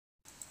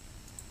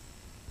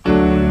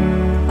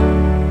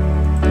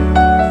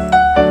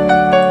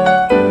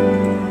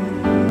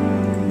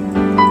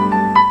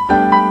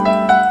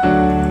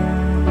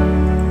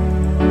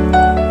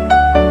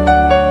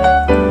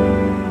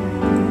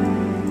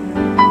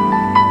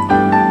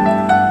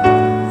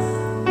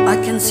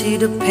see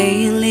the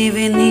pain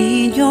living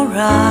in your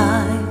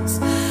eyes,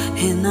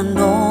 and I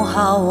know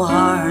how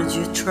hard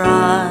you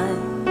try.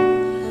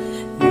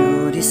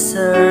 You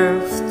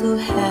deserve to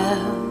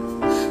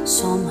have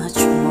so much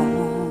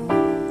more.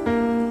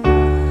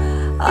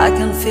 I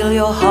can feel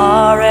your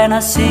heart and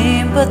I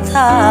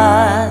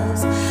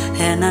sympathize,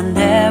 and I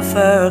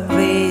never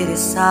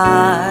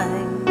criticize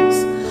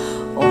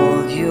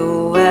all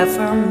you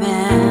ever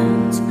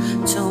meant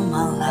to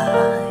my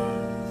life.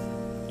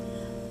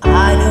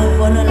 I don't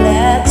wanna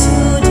let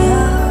you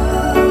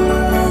down,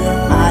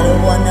 I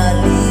don't wanna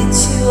lead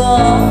you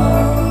on,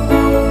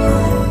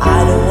 I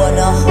don't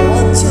wanna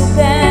hold you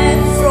back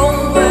from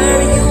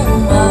where you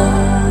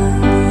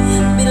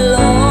might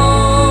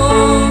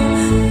belong.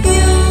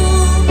 You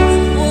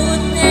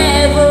would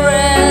never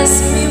ask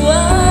me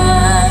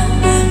why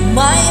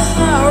my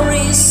heart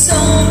is so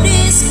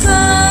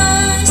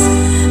disguised.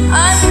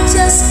 I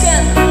just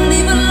can't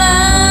live a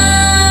lie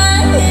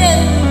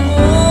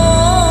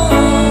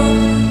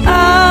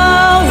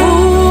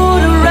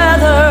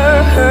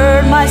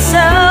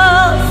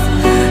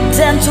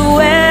than to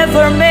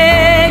ever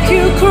make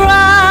you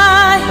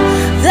cry.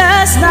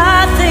 There's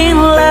nothing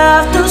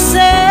left to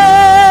say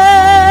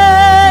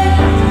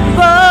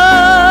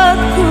but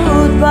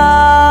goodbye.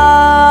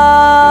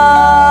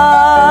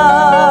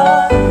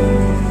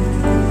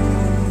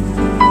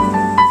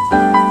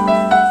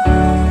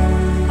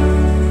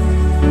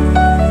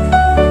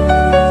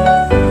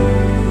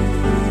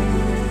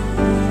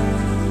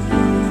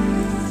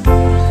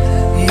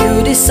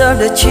 You deserve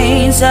the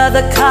change of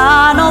the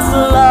kind of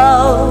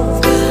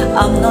love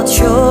I'm not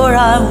sure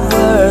I'm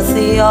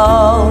worthy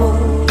of.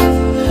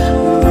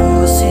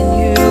 Losing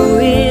you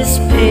is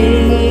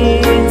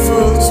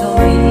painful to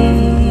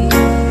me.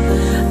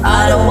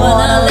 I don't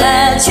wanna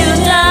let you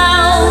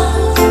down,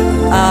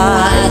 I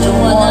don't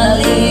wanna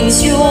lead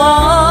you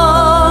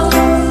on,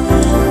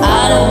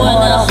 I don't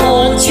wanna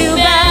hold you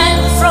back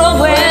from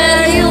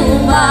where you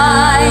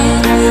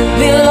might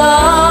belong.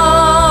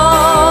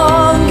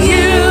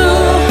 You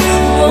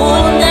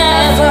will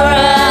never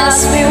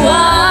ask me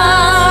why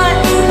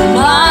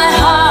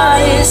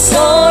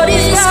so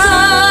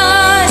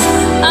disguised.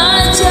 I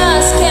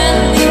just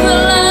can't live a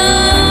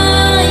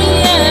lie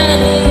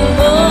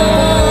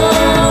anymore.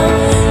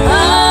 I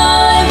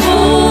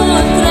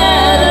would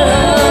rather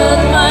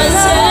hurt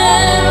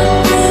myself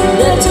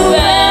than to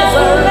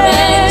ever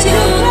make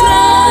you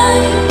cry.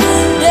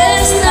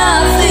 There's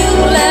nothing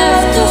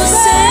left to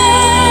say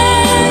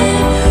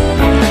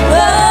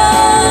but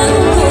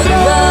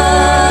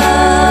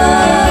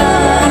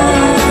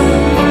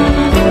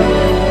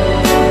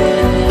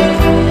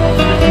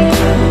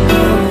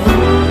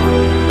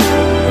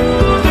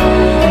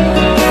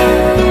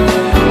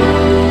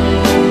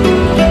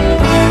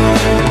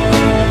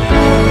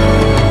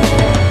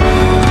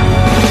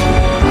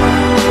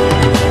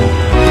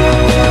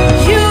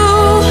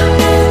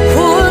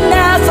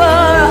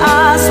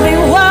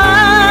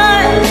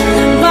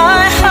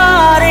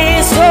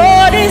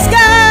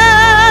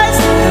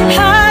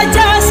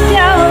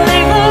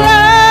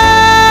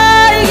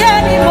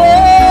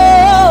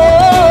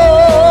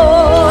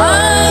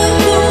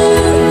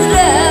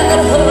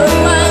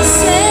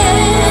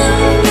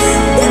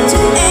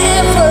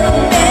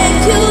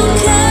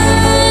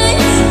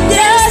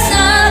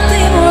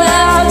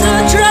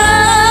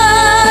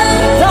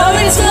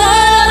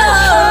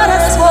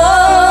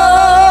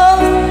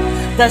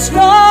there's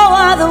no